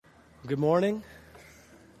Good morning.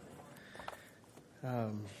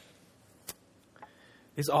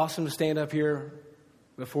 It's awesome to stand up here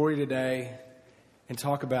before you today and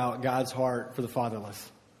talk about God's heart for the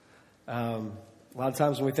fatherless. A lot of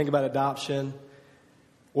times when we think about adoption,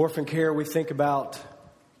 orphan care, we think about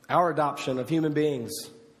our adoption of human beings,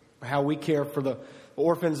 how we care for the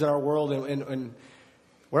orphans in our world, and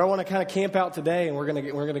where I want to kind of camp out today, and we're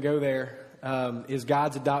going to go there, is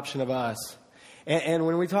God's adoption of us. And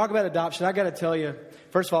when we talk about adoption, I got to tell you,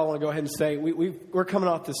 first of all, I want to go ahead and say we're coming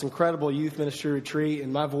off this incredible youth ministry retreat,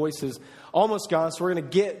 and my voice is almost gone. So we're going to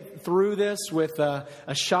get through this with a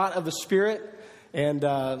shot of the Spirit and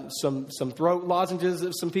some throat lozenges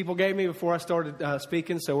that some people gave me before I started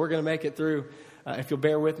speaking. So we're going to make it through if you'll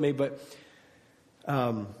bear with me. But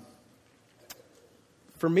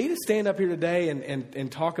for me to stand up here today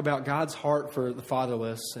and talk about God's heart for the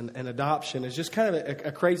fatherless and adoption is just kind of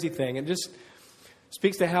a crazy thing. It just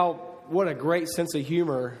speaks to what a great sense of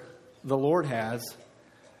humor the Lord has.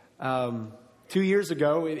 2 years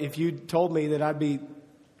ago, if you told me that I'd be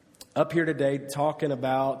up here today talking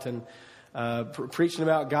about and preaching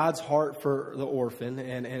about God's heart for the orphan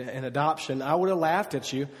and adoption, I would have laughed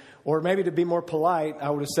at you. Or maybe to be more polite,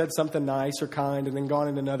 I would have said something nice or kind and then gone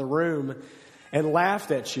in another room and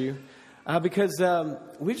laughed at you. Because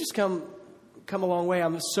we've just come a long way.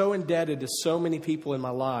 I'm so indebted to so many people in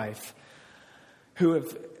my life who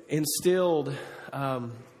have instilled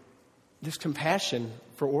this compassion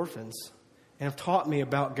for orphans and have taught me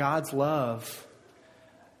about God's love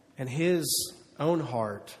and His own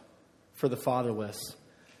heart for the fatherless.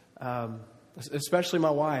 Especially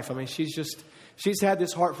my wife. I mean, she's had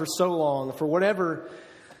this heart for so long. For whatever,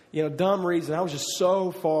 dumb reason, I was just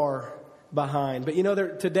so far behind. But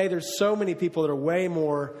today there's so many people that are way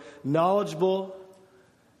more knowledgeable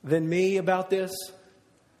than me about this.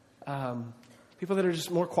 People that are just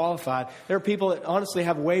more qualified. There are people that honestly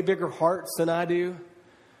have way bigger hearts than I do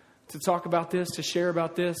to talk about this, to share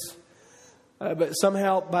about this. But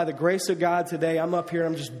somehow, by the grace of God today, I'm up here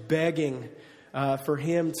and I'm just begging for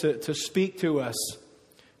Him to speak to us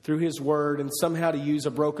through His Word and somehow to use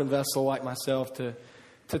a broken vessel like myself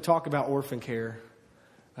to talk about orphan care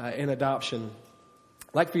and adoption.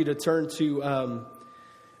 I'd like for you to turn to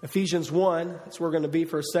Ephesians 1, that's where we're going to be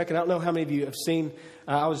for a second. I don't know how many of you have seen,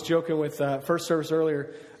 I was joking with first service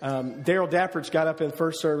earlier. Daryl Dappridge got up in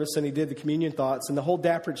first service and he did the communion thoughts. And the whole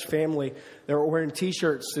Dappridge family, they were wearing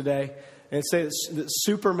T-shirts today. And it said that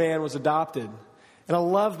Superman was adopted. And I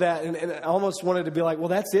love that. And I almost wanted to be like, well,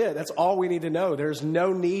 that's it. That's all we need to know. There's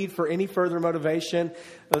no need for any further motivation.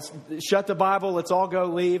 Let's shut the Bible. Let's all go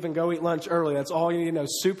leave and go eat lunch early. That's all you need to know.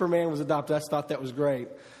 Superman was adopted. I just thought that was great.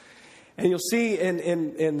 And you'll see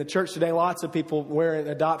in the church today, lots of people wearing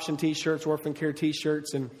adoption T-shirts, orphan care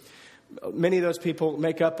T-shirts. And many of those people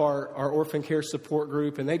make up our orphan care support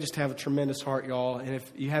group. And they just have a tremendous heart, y'all. And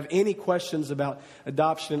if you have any questions about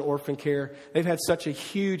adoption and orphan care, they've had such a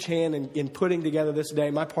huge hand in putting together this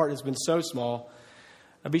day. My part has been so small.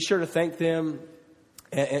 Be sure to thank them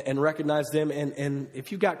and recognize them. And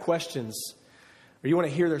if you've got questions or you want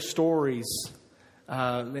to hear their stories,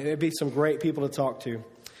 it'd be some great people to talk to.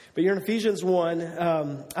 But you're in Ephesians 1.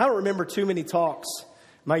 I don't remember too many talks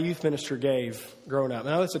my youth minister gave growing up. I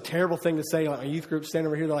know that's a terrible thing to say. Like my youth group standing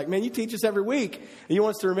over here, they're like, man, you teach us every week. And you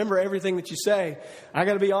want us to remember everything that you say. I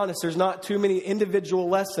got to be honest, there's not too many individual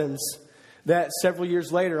lessons that several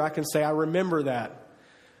years later I can say I remember that.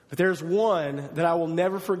 But there's one that I will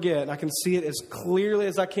never forget. And I can see it as clearly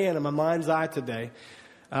as I can in my mind's eye today.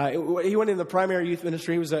 He went in the primary youth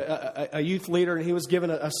ministry. He was a youth leader, and he was given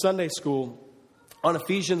a Sunday school on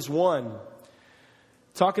Ephesians 1,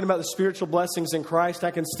 talking about the spiritual blessings in Christ.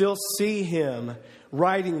 I can still see him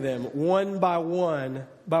writing them one by one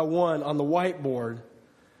on the whiteboard.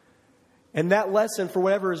 And that lesson, for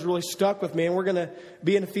whatever, has really stuck with me. And we're going to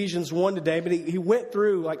be in Ephesians 1 today. But he went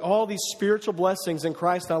through like all these spiritual blessings in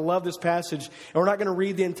Christ. And I love this passage. And we're not going to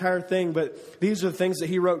read the entire thing, but these are the things that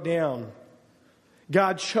he wrote down.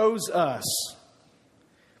 God chose us.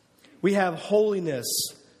 We have holiness,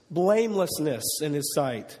 blamelessness in His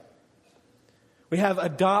sight. We have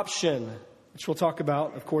adoption, which we'll talk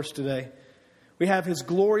about, of course, today. We have His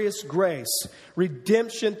glorious grace,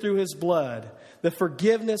 redemption through His blood, the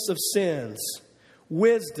forgiveness of sins,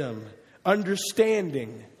 wisdom,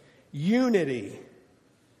 understanding, unity.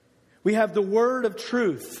 We have the word of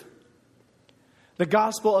truth, the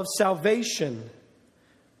gospel of salvation.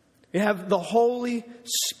 We have the Holy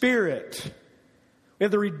Spirit. We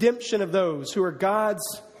have the redemption of those who are God's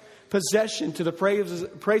possession to the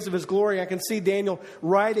praise of His glory. I can see Daniel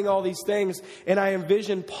writing all these things, and I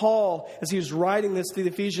envision Paul as he was writing this to the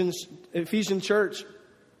Ephesian church.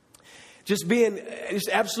 just being just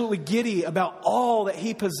absolutely giddy about all that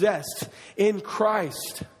he possessed in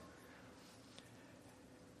Christ.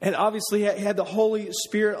 And obviously he had the Holy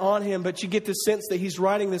Spirit on him, but you get the sense that he's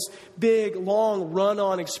writing this big, long,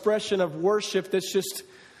 run-on expression of worship that's just,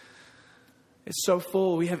 it's so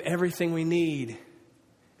full. We have everything we need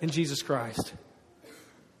in Jesus Christ.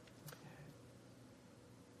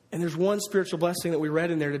 And there's one spiritual blessing that we read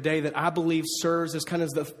in there today that I believe serves as kind of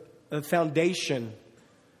the foundation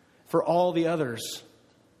for all the others.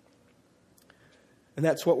 And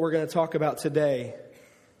that's what we're going to talk about today.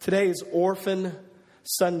 Today is Orphan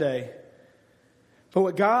Sunday. But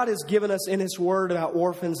what God has given us in His Word about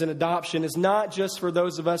orphans and adoption is not just for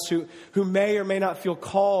those of us who may or may not feel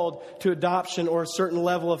called to adoption or a certain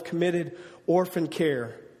level of committed orphan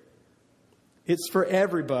care. It's for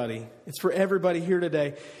everybody. It's for everybody here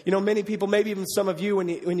today. You know, many people, maybe even some of you, when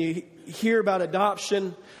you hear about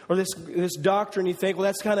adoption or this doctrine, you think, well,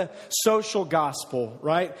 that's kind of social gospel,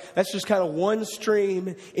 right? That's just kind of one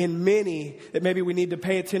stream in many that maybe we need to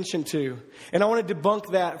pay attention to. And I want to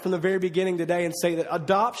debunk that from the very beginning today and say that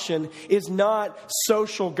adoption is not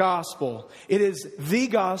social gospel. It is the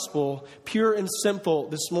gospel, pure and simple,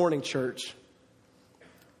 this morning, church.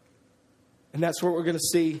 And that's what we're going to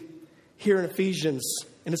see here in Ephesians,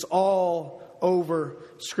 and it's all over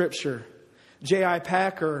Scripture. J.I.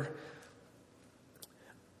 Packer,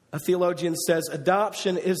 a theologian, says,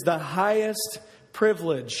 adoption is the highest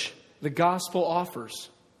privilege the gospel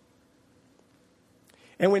offers.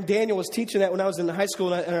 And when Daniel was teaching that when I was in high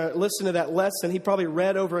school and I listened to that lesson, he probably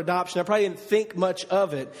read over adoption. I probably didn't think much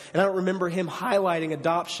of it, and I don't remember him highlighting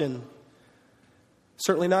adoption.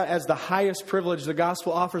 Certainly not as the highest privilege the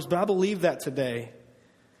gospel offers, but I believe that today.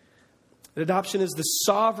 That adoption is the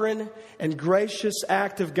sovereign and gracious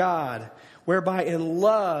act of God, whereby in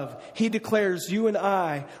love He declares you and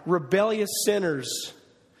I, rebellious sinners,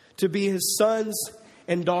 to be His sons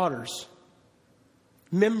and daughters,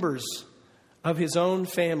 members of His own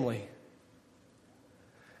family.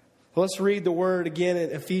 Well, let's read the word again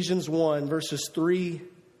in Ephesians 1, verses 3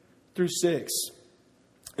 through 6.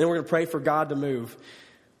 And we're going to pray for God to move.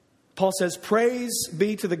 Paul says, praise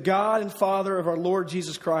be to the God and Father of our Lord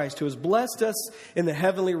Jesus Christ, who has blessed us in the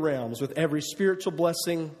heavenly realms with every spiritual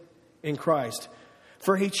blessing in Christ.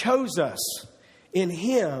 For He chose us in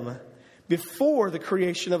Him before the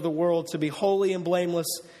creation of the world to be holy and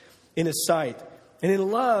blameless in His sight. And in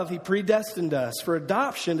love He predestined us for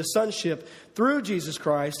adoption to sonship through Jesus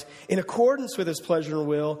Christ in accordance with His pleasure and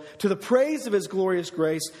will, to the praise of His glorious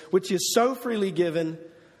grace, which He has so freely given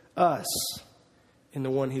us in the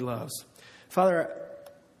one He loves. Father,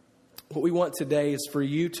 what we want today is for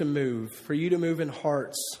You to move in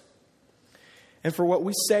hearts. And for what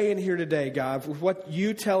we say in here today, God, with what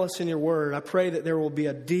You tell us in Your Word, I pray that there will be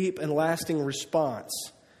a deep and lasting response.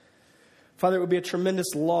 Father, it would be a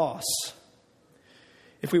tremendous loss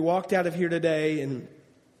if we walked out of here today and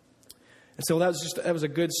said, well, that was a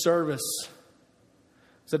good service.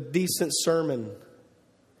 It was a decent sermon.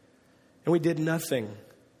 And we did nothing.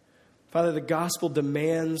 Father, the gospel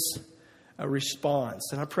demands a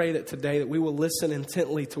response. And I pray that today that we will listen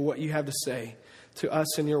intently to what You have to say to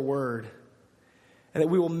us in Your Word. And that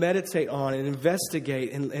we will meditate on and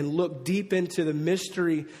investigate and look deep into the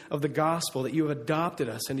mystery of the gospel, that You have adopted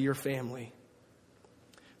us into Your family.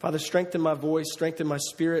 Father, strengthen my voice, strengthen my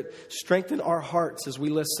spirit, strengthen our hearts as we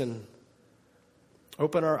listen.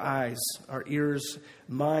 Open our eyes, our ears,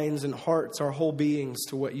 minds, and hearts, our whole beings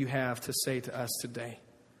to what You have to say to us today.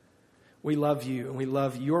 We love You, and we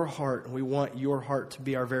love Your heart, and we want Your heart to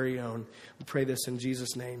be our very own. We pray this in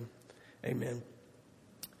Jesus' name. Amen.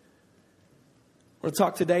 We're going to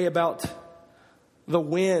talk today about the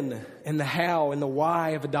when and the how and the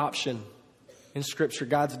why of adoption in Scripture,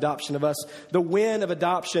 God's adoption of us. The when of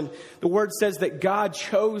adoption, the Word says that God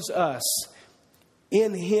chose us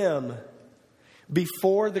in Him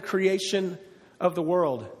before the creation of the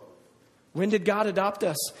world. When did God adopt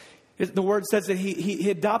us? The Word says that He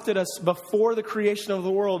adopted us before the creation of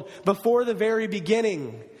the world, before the very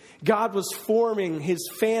beginning. God was forming His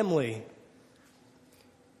family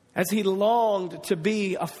as He longed to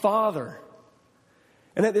be a father.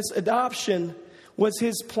 And that this adoption was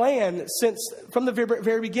His plan since from the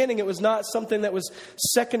very beginning. It was not something that was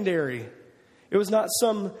secondary. It was not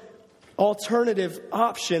some alternative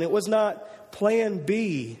option. It was not plan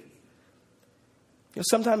B.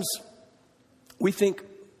 Sometimes we think,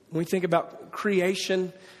 when we think about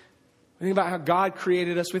creation, we think about how God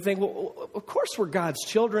created us, we think, well, of course we're God's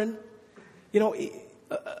children.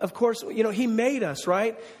 Of course, He made us,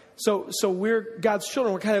 right? So we're God's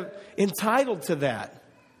children. We're kind of entitled to that.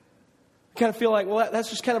 We kind of feel like, well, that's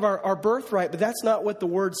just kind of our birthright, but that's not what the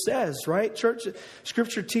Word says, right? Church,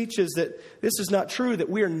 Scripture teaches that this is not true, that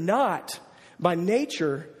we are not, by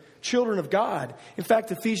nature, children of God. In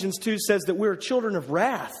fact, Ephesians 2 says that we're children of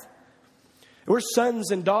wrath. We're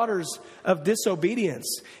sons and daughters of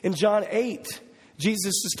disobedience. In John 8,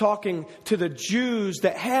 Jesus is talking to the Jews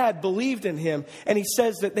that had believed in him, and he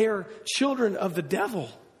says that they are children of the devil.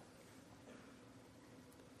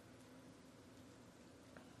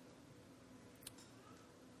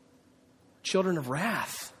 Children of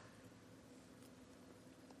wrath.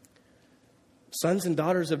 Sons and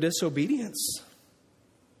daughters of disobedience.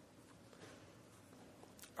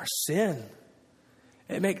 Our sin.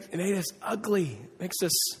 It made us ugly. It makes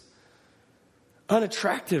us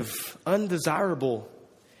unattractive, undesirable.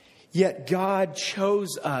 Yet God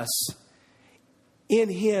chose us in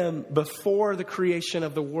him before the creation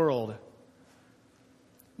of the world.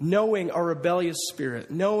 Knowing our rebellious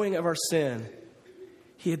spirit, knowing of our sin,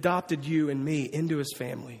 he adopted you and me into his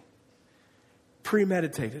family.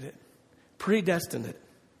 Premeditated it. Predestined it.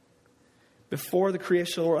 Before the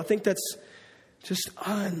creation of the world. I think that's just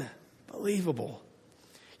unbelievable.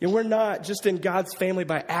 You know, we're not just in God's family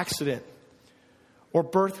by accident or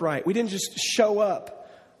birthright. We didn't just show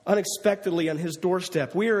up unexpectedly on his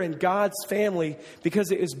doorstep. We are in God's family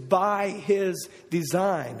because it is by his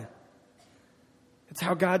design. It's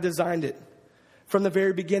how God designed it from the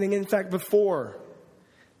very beginning. In fact, before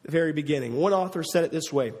the very beginning. One author said it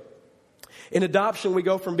this way. In adoption, we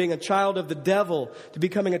go from being a child of the devil to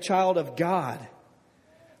becoming a child of God.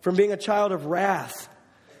 From being a child of wrath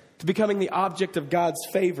to becoming the object of God's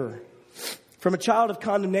favor. From a child of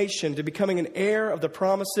condemnation to becoming an heir of the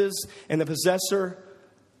promises and the possessor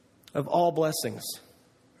of all blessings.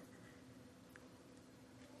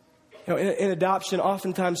 You know, in adoption,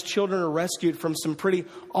 oftentimes children are rescued from some pretty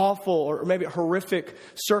awful or maybe horrific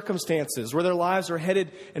circumstances where their lives are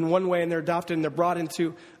headed in one way and they're adopted and they're brought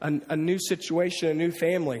into a new situation, a new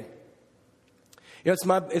family. You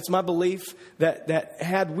know, it's my belief that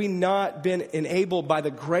had we not been enabled by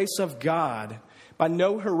the grace of God, by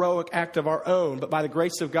no heroic act of our own, but by the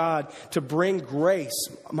grace of God to bring grace,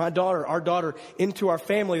 our daughter, into our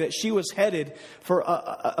family, that she was headed for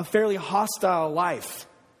a fairly hostile life.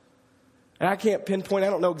 And I can't pinpoint, I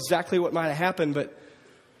don't know exactly what might have happened,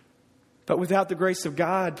 but without the grace of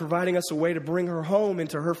God providing us a way to bring her home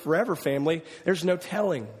into her forever family, there's no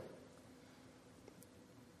telling,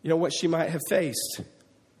 you know, what she might have faced.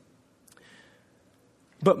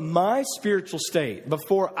 But my spiritual state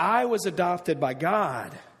before I was adopted by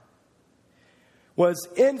God was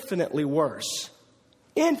infinitely worse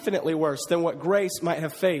than what Grace might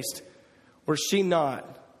have faced were she not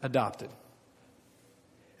adopted.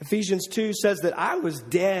 Ephesians 2 says that I was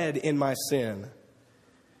dead in my sin.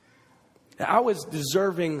 I was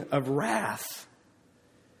deserving of wrath.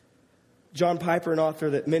 John Piper, an author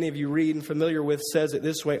that many of you read and familiar with, says it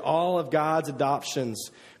this way: all of God's adoptions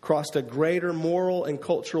crossed a greater moral and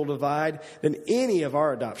cultural divide than any of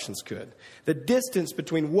our adoptions could. The distance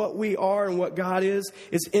between what we are and what God is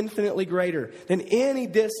infinitely greater than any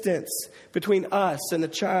distance between us and the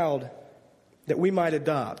child that we might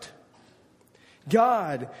adopt.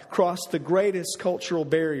 God crossed the greatest cultural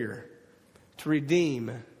barrier to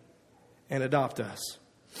redeem and adopt us.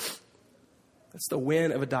 That's the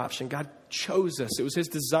win of adoption. God chose us. It was his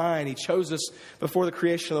design. He chose us before the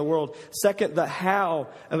creation of the world. Second, the how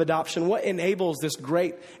of adoption. What enables this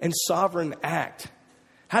great and sovereign act?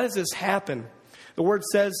 How does this happen? The word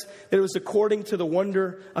says that it was according to the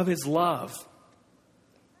wonder of his love.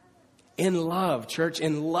 In love, church,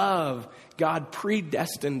 in love, God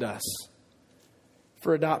predestined us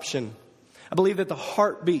for adoption. I believe that the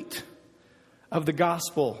heartbeat of the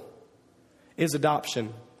gospel is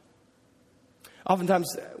adoption.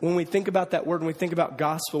 Oftentimes, when we think about that word, when we think about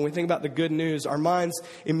gospel, when we think about the good news, our minds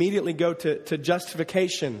immediately go to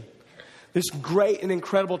justification. This great and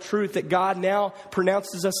incredible truth that God now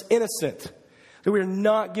pronounces us innocent. That we are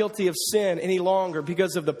not guilty of sin any longer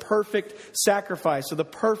because of the perfect sacrifice of the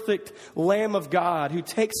perfect Lamb of God who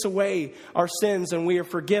takes away our sins, and we are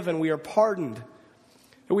forgiven, we are pardoned.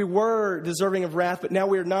 We were deserving of wrath, but now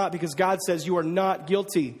we are not, because God says you are not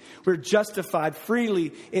guilty. We're justified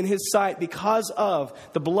freely in his sight because of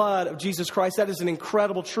the blood of Jesus Christ. That is an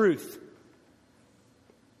incredible truth.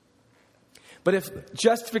 But if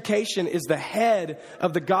justification is the head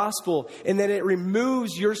of the gospel and that it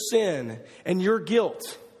removes your sin and your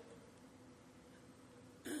guilt,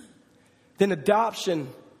 then adoption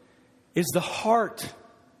is the heart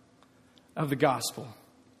of the gospel.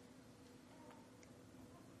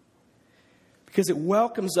 Because it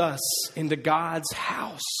welcomes us into God's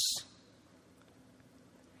house.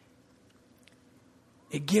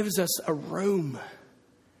 It gives us a room.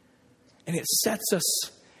 And it sets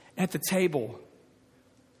us at the table.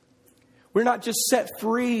 We're not just set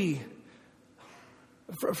free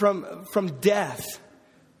from death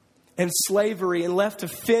and slavery and left to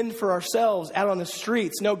fend for ourselves out on the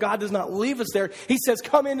streets. No, God does not leave us there. He says,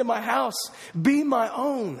 come into my house. Be my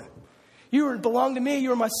own. You belong to me.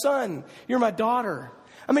 You're my son. You're my daughter.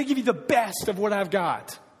 I'm going to give you the best of what I've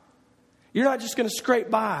got. You're not just going to scrape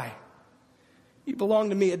by. You belong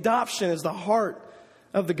to me. Adoption is the heart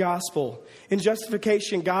of the gospel. In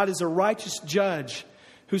justification, God is a righteous judge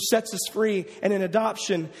who sets us free. And in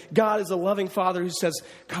adoption, God is a loving Father who says,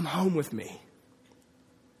 come home with me.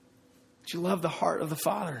 Do you love the heart of the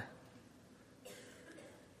Father?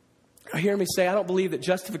 Hear me say, I don't believe that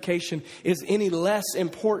justification is any less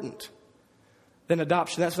important than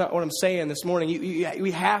adoption. That's not what I'm saying this morning.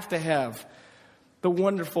 We have to have the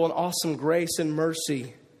wonderful and awesome grace and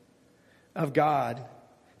mercy of God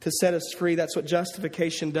to set us free. That's what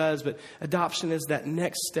justification does. But adoption is that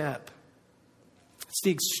next step. It's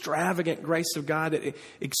the extravagant grace of God that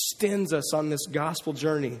extends us on this gospel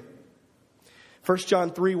journey. 1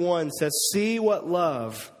 John 3:1 says, see what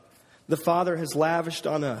love the Father has lavished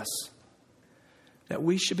on us, that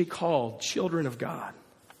we should be called children of God.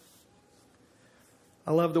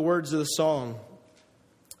 I love the words of the song,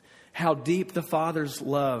 how deep the Father's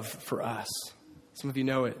love for us. Some of you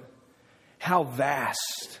know it. How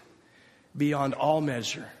vast beyond all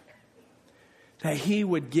measure, that He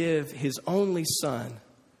would give His only Son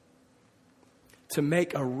to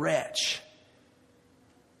make a wretch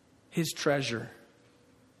His treasure.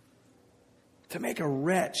 To make a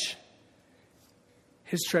wretch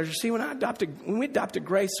His treasure. See, when we adopted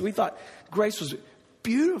Grace, we thought Grace was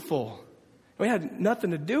beautiful. We had nothing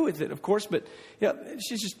to do with it, of course, but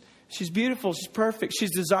she's beautiful, she's perfect,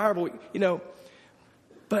 she's desirable,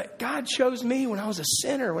 But God chose me when I was a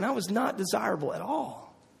sinner, when I was not desirable at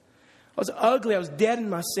all. I was ugly, I was dead in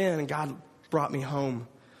my sin, and God brought me home.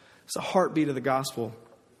 It's the heartbeat of the gospel.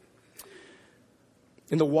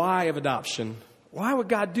 In the why of adoption. Why would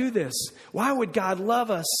God do this? Why would God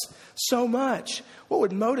love us so much? What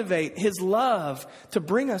would motivate His love to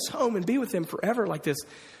bring us home and be with Him forever like this?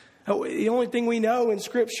 The only thing we know in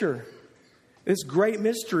Scripture, this great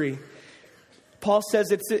mystery, Paul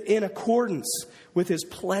says it's in accordance with His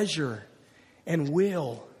pleasure and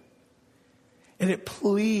will. And it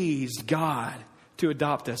pleased God to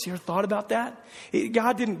adopt us. You ever thought about that?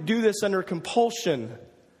 God didn't do this under compulsion.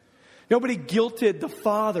 Nobody guilted the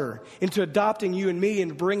Father into adopting you and me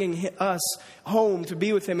and bringing us home to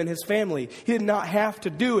be with Him and His family. He did not have to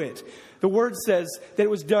do it. The Word says that it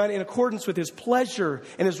was done in accordance with His pleasure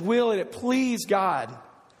and His will, and it pleased God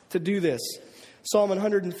to do this. Psalm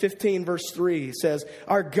 115 verse 3 says,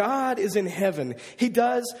 our God is in heaven. He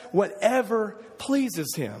does whatever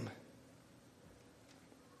pleases Him.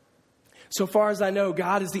 So far as I know,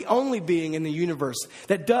 God is the only being in the universe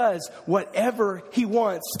that does whatever He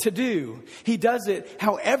wants to do. He does it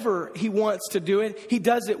however He wants to do it. He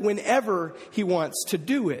does it whenever He wants to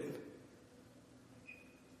do it.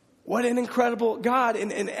 What an incredible God.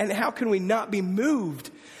 And how can we not be moved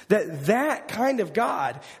that kind of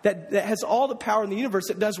God that has all the power in the universe,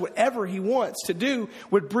 that does whatever He wants to do,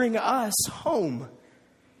 would bring us home.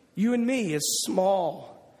 You and me, as small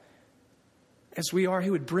as we are, He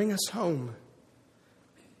would bring us home.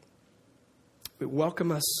 He would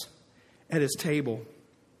welcome us at His table.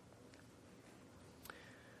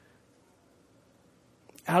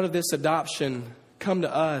 Out of this adoption come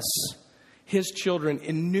to us, His children,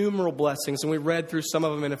 innumerable blessings. And we read through some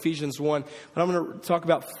of them in Ephesians 1. But I'm going to talk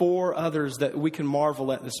about 4 others that we can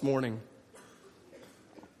marvel at this morning.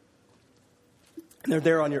 And they're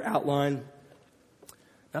there on your outline.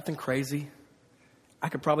 Nothing crazy. I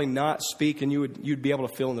could probably not speak and you'd be able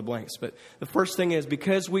to fill in the blanks. But the first thing is,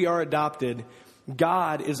 because we are adopted,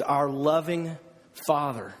 God is our loving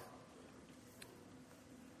Father.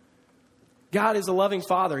 God is a loving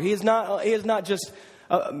Father. He is not just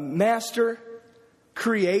a master,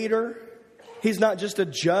 creator. He's not just a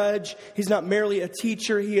judge. He's not merely a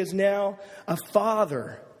teacher. He is now a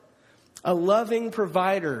Father, a loving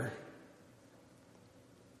provider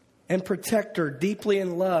and protector, deeply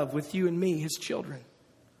in love with you and me, His children.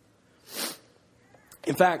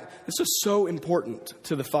 In fact, this is so important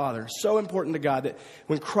to the Father, so important to God, that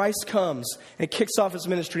when Christ comes and kicks off His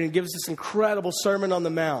ministry and gives this incredible Sermon on the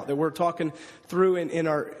Mount that we're talking through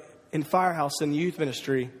in Firehouse and youth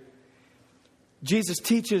ministry, Jesus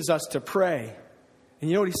teaches us to pray. And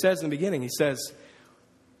you know what He says in the beginning? He says,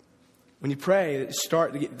 when you pray,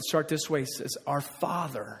 start this way. He says, our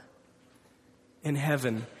Father in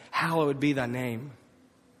heaven, hallowed be thy name.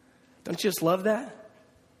 Don't you just love that?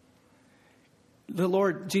 the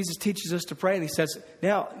Lord Jesus teaches us to pray, and he says,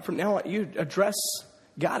 from now on, you address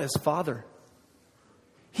God as Father.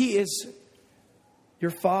 He is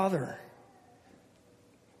your Father.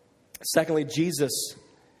 Secondly, Jesus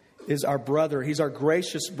is our brother. He's our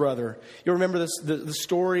gracious brother. You remember this, the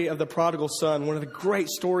story of the prodigal son, one of the great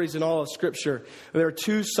stories in all of Scripture. There are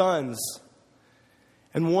two sons,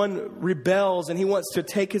 and one rebels, and he wants to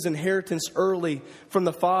take his inheritance early from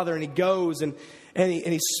the father, and he goes and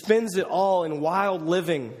he spends it all in wild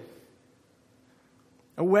living,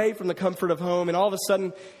 away from the comfort of home. And all of a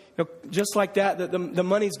sudden, just like that, the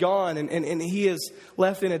money's gone, and he is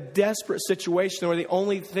left in a desperate situation where the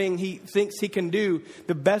only thing he thinks he can do,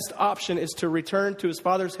 the best option, is to return to his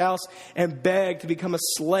father's house and beg to become a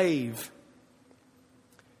slave.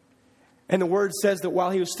 And the word says that while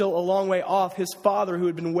he was still a long way off, his father, who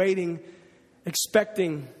had been waiting,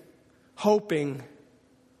 expecting, hoping,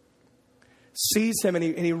 sees him, and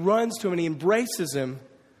he runs to him and he embraces him.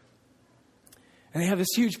 And they have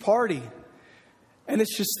this huge party. And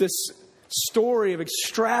it's just this story of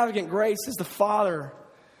extravagant grace as the Father,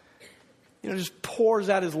 just pours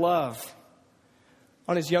out his love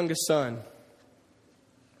on his youngest son.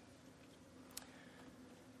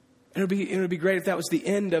 And it would be great if that was the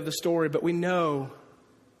end of the story, but we know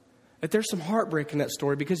that there's some heartbreak in that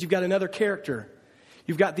story, because you've got another character.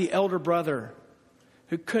 You've got the elder brother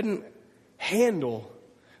who couldn't handle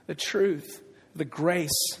the truth, the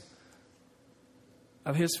grace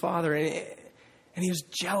of his father, and he was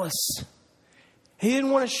jealous. He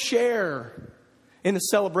didn't want to share in the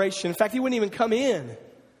celebration. In fact, he wouldn't even come in.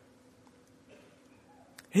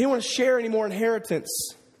 He didn't want to share any more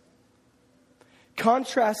inheritance.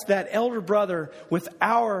 Contrast that elder brother with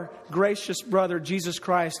our gracious brother, Jesus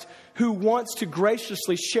Christ, who wants to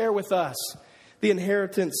graciously share with us the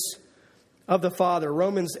inheritance of the Father.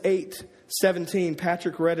 Romans 8:17,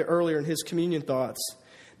 Patrick read it earlier in his communion thoughts.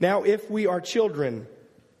 Now, if we are children,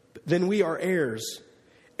 then we are heirs,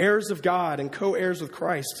 heirs of God and co-heirs with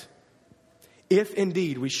Christ, if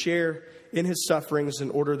indeed we share in his sufferings,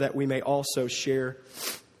 in order that we may also share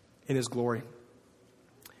in his glory.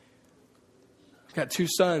 I've got two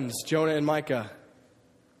sons, Jonah and Micah,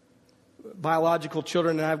 biological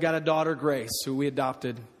children, and I've got a daughter, Grace, who we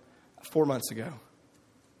adopted 4 months ago.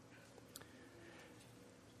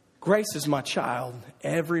 Grace is my child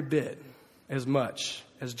every bit as much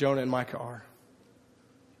as Jonah and Micah are.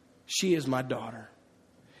 She is my daughter.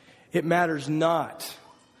 It matters not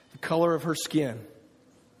the color of her skin.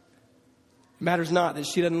 It matters not that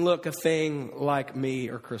she doesn't look a thing like me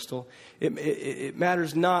or Crystal. It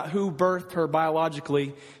matters not who birthed her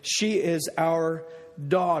biologically. She is our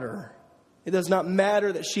daughter. It does not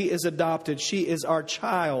matter that she is adopted. She is our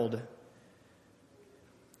child.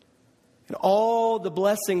 And all the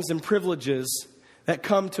blessings and privileges that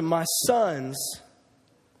come to my sons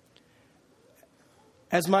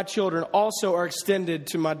as my children also are extended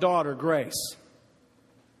to my daughter, Grace.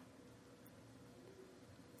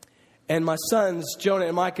 And my sons, Jonah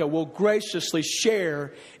and Micah, will graciously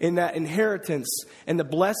share in that inheritance and the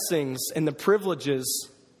blessings and the privileges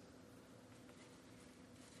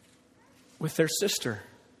with their sister.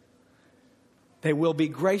 They will be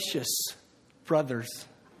gracious brothers.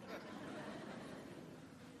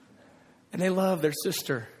 And they love their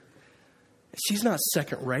sister. She's not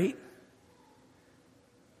second rate.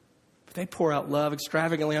 But they pour out love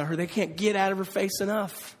extravagantly on her. They can't get out of her face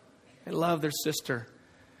enough. They love their sister.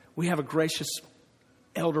 We have a gracious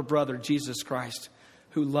elder brother, Jesus Christ,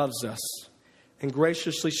 who loves us and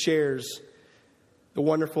graciously shares the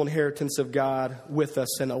wonderful inheritance of God with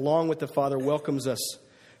us, and along with the Father welcomes us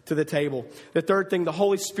to the table. The third thing, the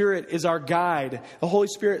Holy Spirit is our guide. The Holy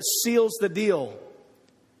Spirit seals the deal.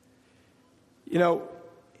 He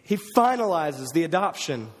finalizes the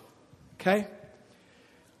adoption. Okay?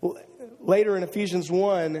 Later in Ephesians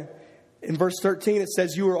 1, in verse 13, it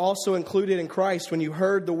says, you were also included in Christ when you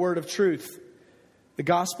heard the word of truth, the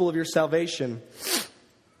gospel of your salvation.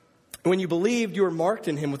 When you believed, you were marked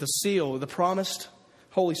in him with a seal, the promised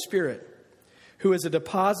Holy Spirit, who is a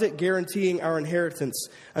deposit guaranteeing our inheritance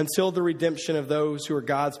until the redemption of those who are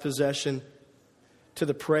God's possession, to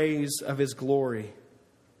the praise of his glory.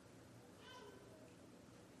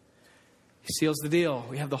 He seals the deal.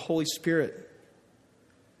 We have the Holy Spirit.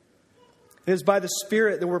 It is by the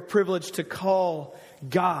Spirit that we're privileged to call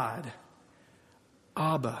God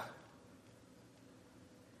Abba.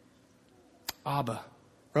 Abba.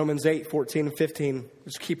 Romans 8:14 and 15.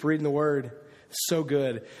 Just keep reading the word. It's so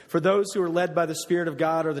good. For those who are led by the Spirit of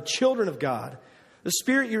God are the children of God. The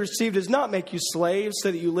Spirit you received does not make you slaves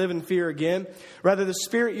so that you live in fear again. Rather, the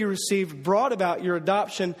Spirit you received brought about your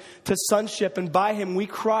adoption to sonship, and by Him we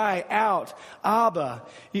cry out, Abba.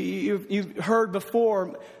 You've heard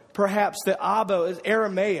before, perhaps, that Abba is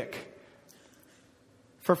Aramaic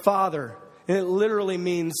for father, and it literally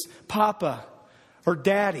means Papa or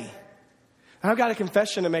Daddy. I've got a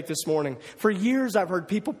confession to make this morning. For years I've heard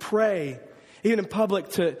people pray, even in public,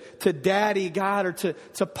 to Daddy God or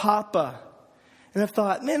to Papa. And I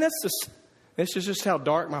thought, man, this is just how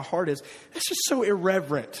dark my heart is. It's just so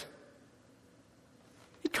irreverent.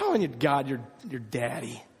 You're calling your God your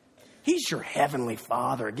daddy. He's your heavenly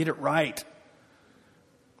Father. Get it right.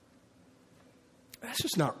 That's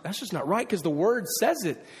just not right, because the Word says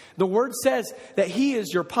it. The Word says that He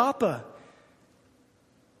is your Papa.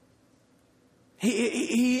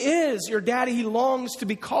 He is your daddy. He longs to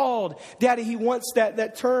be called daddy. He wants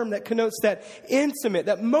that term that connotes that intimate,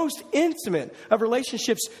 that most intimate of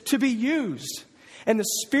relationships to be used. And the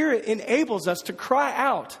Spirit enables us to cry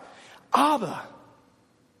out, Abba.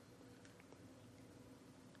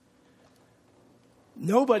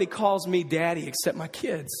 Nobody calls me daddy except my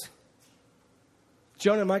kids.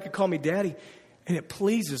 Jonah and Micah call me daddy, and it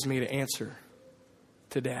pleases me to answer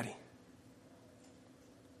to daddy.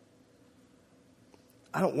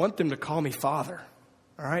 I don't want them to call me father,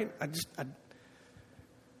 all right? And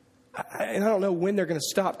I don't know when they're going to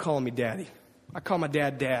stop calling me daddy. I call my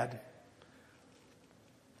dad.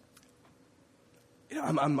 You know,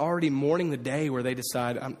 I'm already mourning the day where they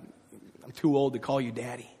decide I'm too old to call you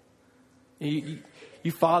daddy.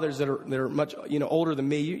 You fathers that are much older than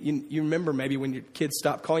me, you remember maybe when your kids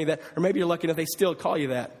stopped calling you that, or maybe you're lucky enough they still call you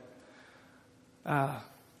that. I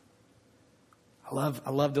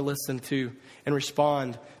love to listen to and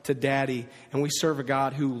respond to Daddy, and we serve a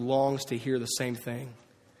God who longs to hear the same thing.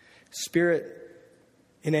 Spirit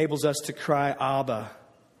enables us to cry, Abba.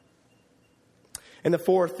 And the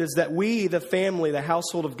fourth is that we, the family, the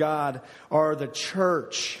household of God, are the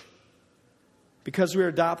church. Because we are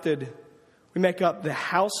adopted, we make up the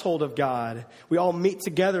household of God. We all meet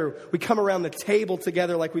together. We come around the table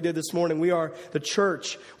together like we did this morning. We are the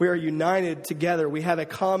church. We are united together. We have a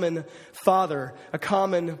common Father, a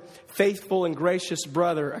common faithful and gracious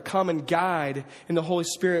brother, a common guide in the Holy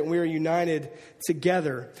Spirit, and we are united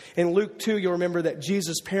together. In Luke 2, you'll remember that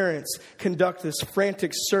Jesus' parents conduct this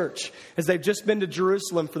frantic search as they've just been to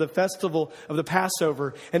Jerusalem for the festival of the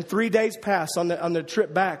Passover, and 3 days pass on the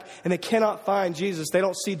trip back, and they cannot find Jesus. They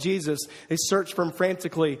don't see Jesus. They search for Him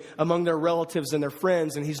frantically among their relatives and their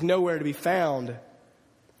friends, and He's nowhere to be found.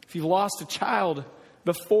 If you've lost a child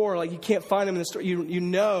before, like you can't find him in the story, you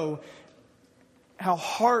know how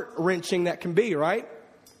heart-wrenching that can be, right?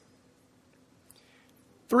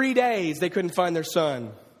 3 days they couldn't find their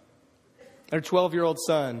son, their 12-year-old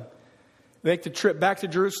son. They make the trip back to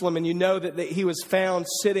Jerusalem, and you know that he was found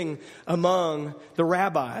sitting among the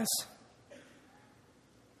rabbis,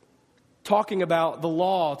 talking about the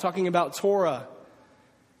law, talking about Torah.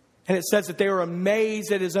 And it says that they were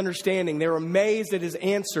amazed at his understanding. They were amazed at his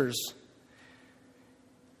answers.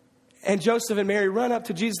 And Joseph and Mary run up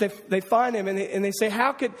to Jesus. They find him, and they say,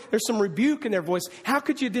 there's some rebuke in their voice. How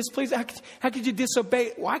could you displease? How could you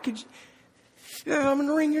disobey? Why could you? I'm going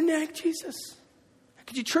to wring your neck, Jesus. How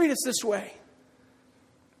could you treat us this way?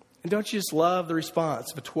 And don't you just love the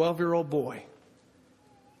response of a 12-year-old boy?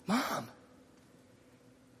 Mom,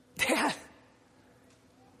 Dad,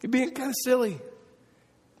 you're being kind of silly.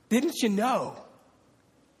 Didn't you know?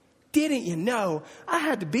 Didn't you know I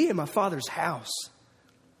had to be in my Father's house?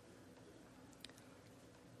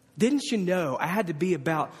 Didn't you know I had to be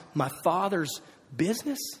about my Father's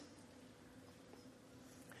business?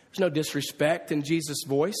 There's no disrespect in Jesus'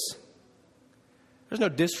 voice. There's no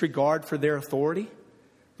disregard for their authority.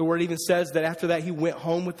 The Word even says that after that He went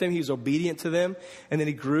home with them. He was obedient to them. And then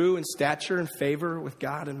He grew in stature and favor with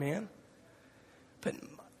God and man. But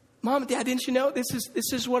Mom and Dad, didn't you know this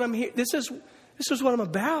is what I'm here? This is what I'm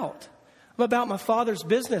about. I'm about my Father's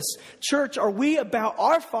business. Church, are we about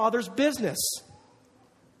our Father's business?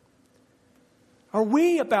 Are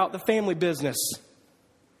we about the family business?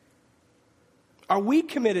 Are we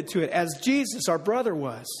committed to it as Jesus, our brother,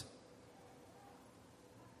 was?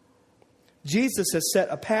 Jesus has set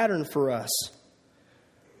a pattern for us.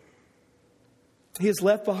 He has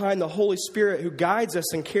left behind the Holy Spirit who guides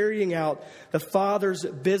us in carrying out the Father's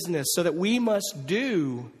business so that we must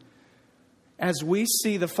do as we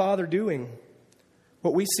see the Father doing,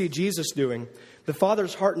 what we see Jesus doing. The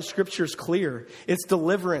Father's heart in Scripture is clear. It's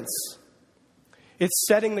deliverance. It's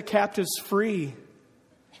setting the captives free.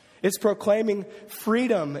 It's proclaiming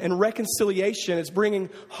freedom and reconciliation. It's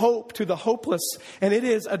bringing hope to the hopeless. And it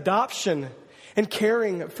is adoption. and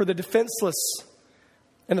caring for the defenseless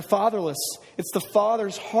and the fatherless. It's the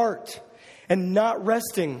Father's heart, and not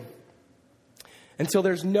resting until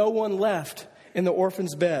there's no one left in the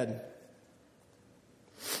orphan's bed.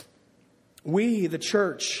 We, the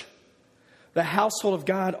church, the household of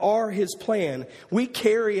God, are His plan. We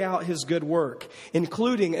carry out His good work,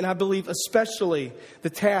 including, and I believe especially, the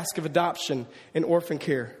task of adoption and orphan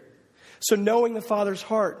care. So knowing the Father's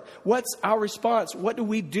heart, what's our response? What do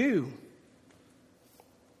we do?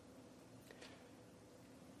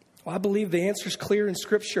 Well, I believe the answer is clear in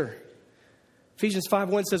Scripture. Ephesians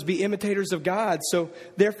 5:1 says, be imitators of God. So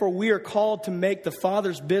therefore we are called to make the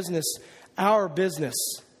Father's business our business.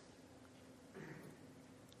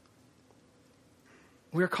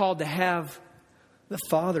 We're called to have the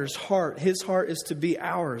Father's heart. His heart is to be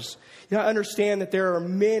ours. You know, I understand that there are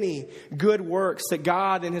many good works that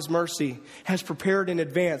God in His mercy has prepared in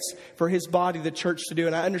advance for His body, the church, to do.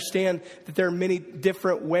 And I understand that there are many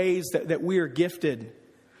different ways that we are gifted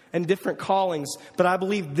and different callings. But I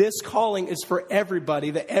believe this calling is for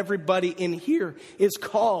everybody, that everybody in here is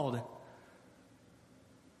called,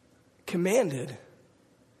 commanded,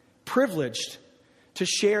 privileged to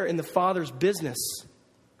share in the Father's business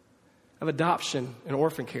of adoption and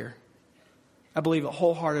orphan care. I believe it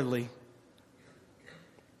wholeheartedly.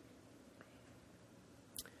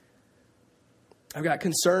 I've got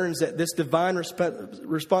concerns that this divine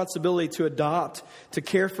responsibility to adopt, to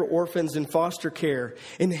care for orphans in foster care,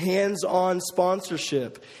 in hands-on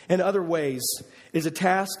sponsorship, and other ways is a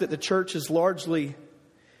task that the church has largely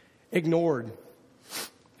ignored.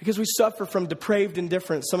 Because we suffer from depraved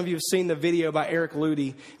indifference. Some of you have seen the video by Eric Ludy,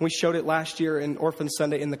 and we showed it last year in Orphan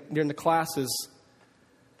Sunday during the classes.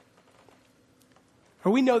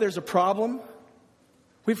 Or we know there's a problem.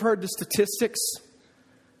 We've heard the statistics.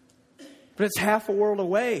 But it's half a world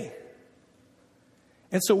away.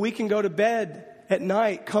 And so we can go to bed at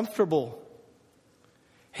night comfortable,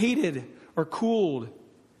 heated or cooled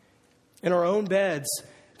in our own beds,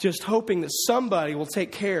 just hoping that somebody will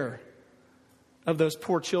take care of those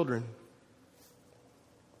poor children.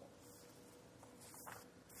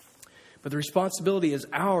 But the responsibility is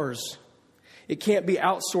ours. It can't be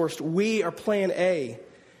outsourced. We are plan A.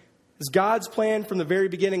 As God's plan from the very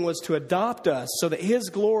beginning was to adopt us so that His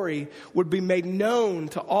glory would be made known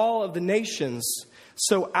to all of the nations.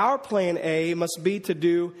 So our plan A must be to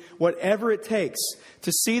do whatever it takes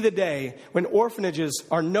to see the day when orphanages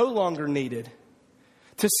are no longer needed.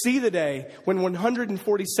 To see the day when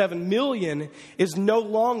 147 million is no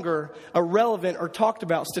longer a relevant or talked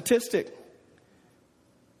about statistic.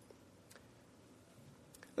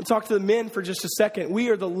 I'll talk to the men for just a second. We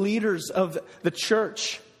are the leaders of the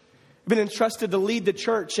church. We've been entrusted to lead the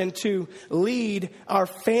church and to lead our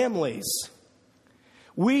families.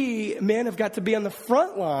 We, men, have got to be on the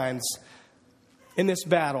front lines in this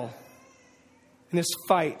battle, in this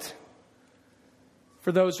fight,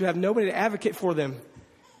 for those who have nobody to advocate for them.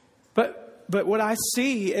 But what I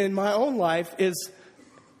see in my own life is,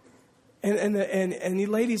 and you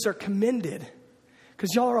ladies are commended,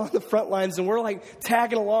 because y'all are on the front lines and we're like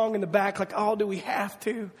tagging along in the back like, oh, do we have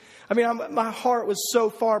to? I mean, my heart was so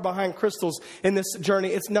far behind Crystal's in this journey,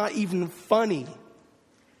 it's not even funny.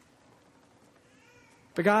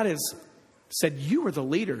 But God has said, you are the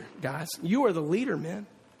leader, guys. You are the leader, man.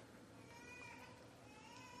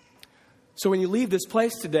 So when you leave this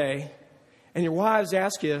place today and your wives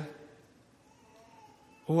ask you,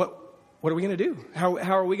 well, what are we going to do? How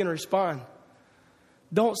are we going to respond?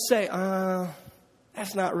 Don't say,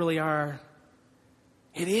 that's not really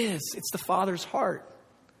it is. It's the Father's heart.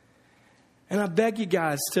 And I beg you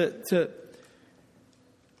guys to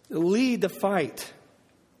lead the fight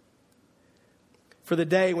for the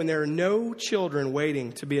day when there are no children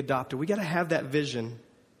waiting to be adopted. We got to have that vision.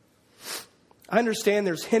 I understand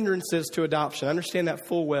there's hindrances to adoption. I understand that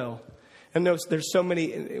full well. And there's so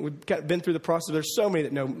many, we've been through the process. There's so many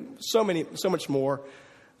that know so much more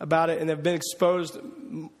about it and have been exposed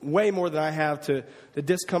way more than I have to the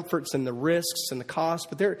discomforts and the risks and the costs.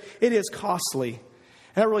 But it is costly.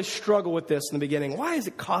 And I really struggle with this in the beginning. Why does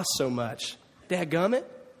it cost so much? Dadgummit?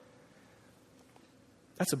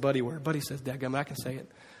 That's a Buddy word. Buddy says dadgummit. I can say it.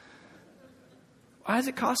 Why does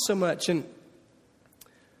it cost so much? And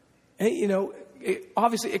you know,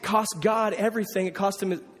 obviously it cost God everything. It cost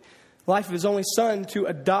Him the life of His only Son to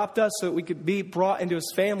adopt us so that we could be brought into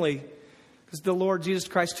His family. Because the Lord Jesus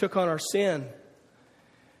Christ took on our sin.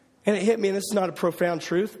 And it hit me, and this is not a profound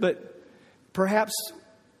truth, but perhaps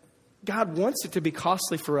God wants it to be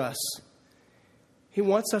costly for us. He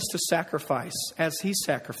wants us to sacrifice as He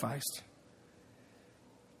sacrificed.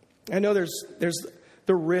 I know there's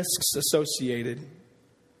the risks associated.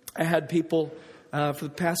 I had people for the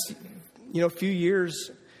past, few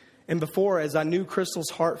years and before, as I knew Crystal's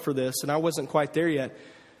heart for this, and I wasn't quite there yet,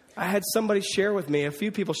 I had somebody share with me, a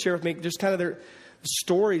few people share with me just kind of their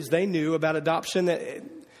stories they knew about adoption that,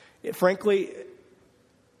 frankly,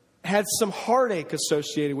 had some heartache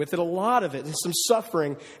associated with it, a lot of it, and some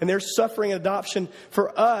suffering. And there's suffering in adoption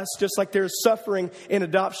for us, just like there's suffering in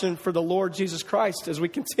adoption for the Lord Jesus Christ as we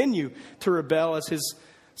continue to rebel as His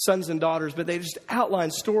sons and daughters. But they just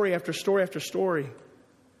outline story after story after story.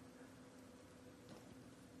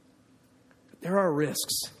 There are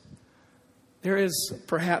risks. There is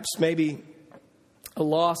perhaps maybe a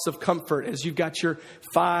loss of comfort as you've got your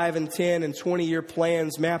 5 and 10 and 20-year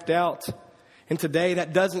plans mapped out. And today,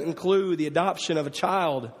 that doesn't include the adoption of a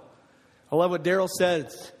child. I love what Daryl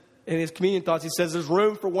says in his communion thoughts. He says, there's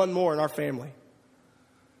room for one more in our family.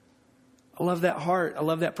 I love that heart. I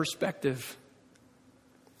love that perspective.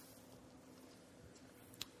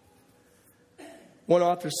 One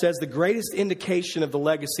author says, the greatest indication of the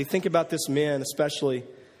legacy, think about this, men especially,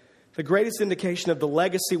 the greatest indication of the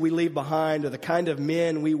legacy we leave behind or the kind of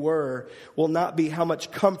men we were will not be how much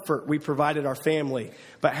comfort we provided our family,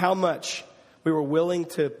 but how much we were willing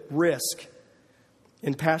to risk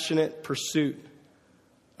in passionate pursuit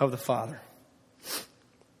of the Father.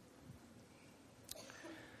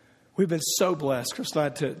 We've been so blessed, Chris and I,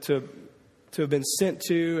 to have been sent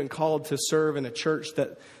to and called to serve in a church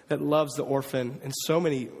that loves the orphan in so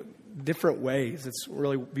many different ways. It's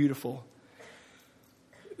really beautiful.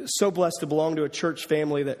 So blessed to belong to a church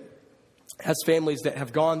family that has families that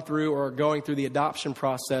have gone through or are going through the adoption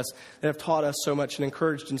process that have taught us so much and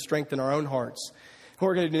encouraged and strengthened our own hearts. What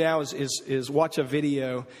we're going to do now is watch a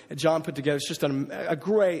video that John put together. It's just a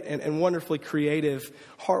great and wonderfully creative,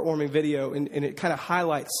 heartwarming video, and it kind of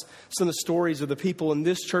highlights some of the stories of the people in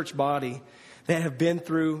this church body that have been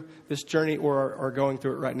through this journey or are going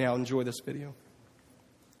through it right now. Enjoy this video.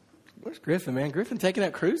 Where's Griffin, man? Griffin taking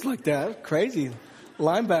that cruise like that? That's crazy.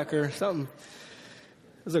 Linebacker or something.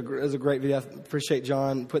 It was a great video. I appreciate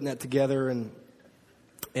John putting that together, and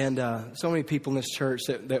so many people in this church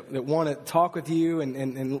that want to talk with you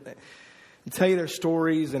and tell you their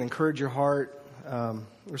stories and encourage your heart.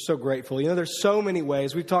 We're so grateful. There's so many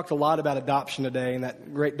ways. We've talked a lot about adoption today and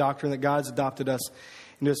that great doctrine that God's adopted us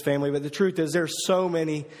into His family. But the truth is there's so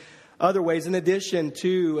many other ways in addition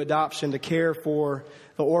to adoption to care for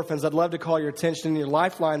the orphans. I'd love to call your attention in your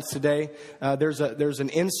lifelines today. There's an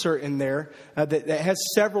insert in there that has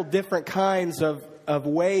several different kinds of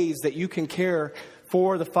ways that you can care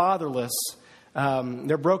for the fatherless.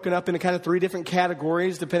 They're broken up into kind of 3 different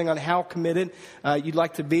categories depending on how committed you'd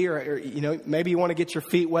like to be, or maybe you want to get your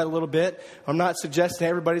feet wet a little bit. I'm not suggesting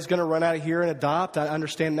everybody's going to run out of here and adopt. I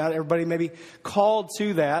understand not everybody may be called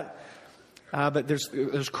to that. But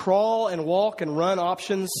there's crawl and walk and run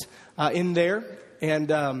options in there.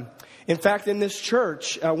 And in fact, in this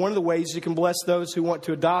church, one of the ways you can bless those who want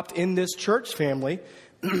to adopt in this church family,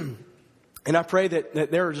 and I pray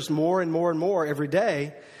that there are just more and more and more every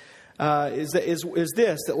day, is this,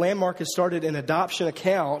 that Landmark has started an adoption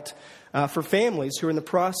account for families who are in the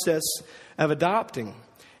process of adopting.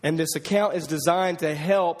 And this account is designed to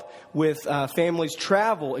help with families'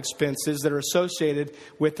 travel expenses that are associated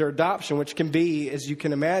with their adoption, which can be, as you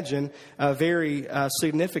can imagine, very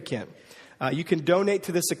significant. You can donate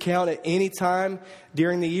to this account at any time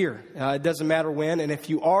during the year. It doesn't matter when. And if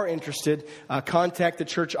you are interested, contact the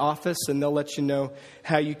church office and they'll let you know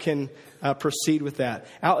how you can proceed with that.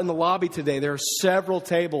 Out in the lobby today, there are several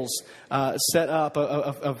tables set up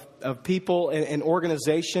of people and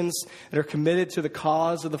organizations that are committed to the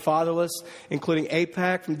cause of the fatherless, including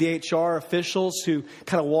APAC from DHR officials who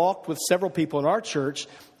kind of walked with several people in our church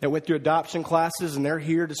that went through adoption classes, and they're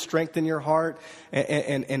here to strengthen your heart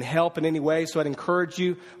and help in any way. So I'd encourage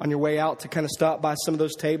you on your way out to kind of stop by some of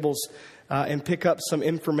those tables and pick up some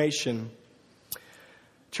information.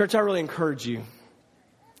 Church, I really encourage you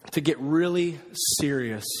to get really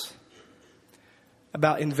serious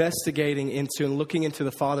about investigating into and looking into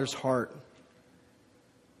the Father's heart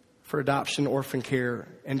for adoption, orphan care,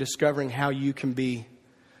 and discovering how you can be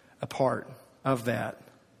a part of that.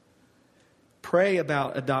 Pray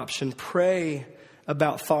about adoption. Pray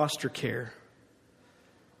about foster care.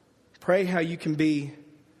 Pray how you can be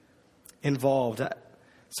involved.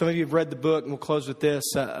 Some of you have read the book, and we'll close with this.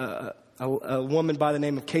 A woman by the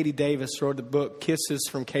name of Katie Davis wrote the book Kisses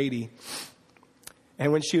from Katie.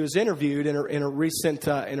 And when she was interviewed in a recent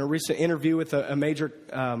interview with a major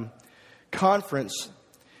conference,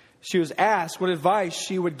 she was asked what advice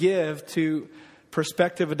she would give to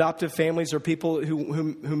prospective adoptive families or people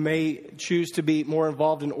who may choose to be more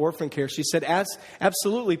involved in orphan care. She said,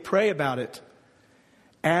 absolutely pray about it.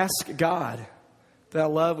 ask God. That I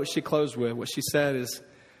love what she closed with. What she said,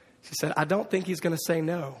 I don't think he's going to say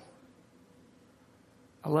no.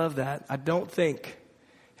 I love that. I don't think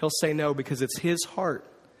he'll say no because it's his heart.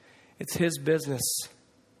 It's his business.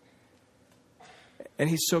 And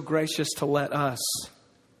he's so gracious to let us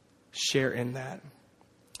share in that.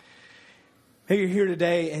 Maybe you're here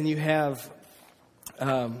today and you have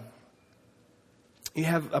a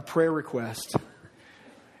prayer request.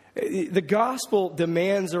 The gospel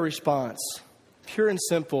demands a response, pure and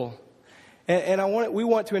simple. And we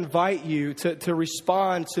want to invite you to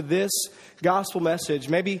respond to this gospel message.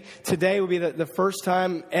 Maybe today will be the first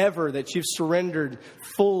time ever that you've surrendered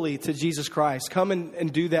fully to Jesus Christ. Come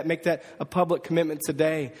and do that. Make that a public commitment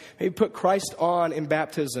today. Maybe put Christ on in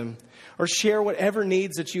baptism. Or share whatever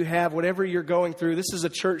needs that you have, whatever you're going through. This is a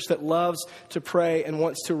church that loves to pray and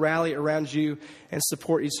wants to rally around you and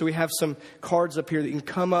support you. So we have some cards up here that you can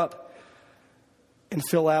come up and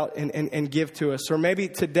fill out and give to us. Or maybe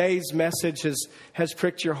today's message has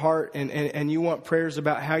pricked your heart and you want prayers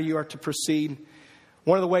about how you are to proceed.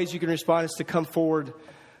 One of the ways you can respond is to come forward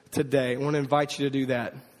today. I want to invite you to do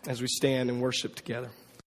that as we stand and worship together.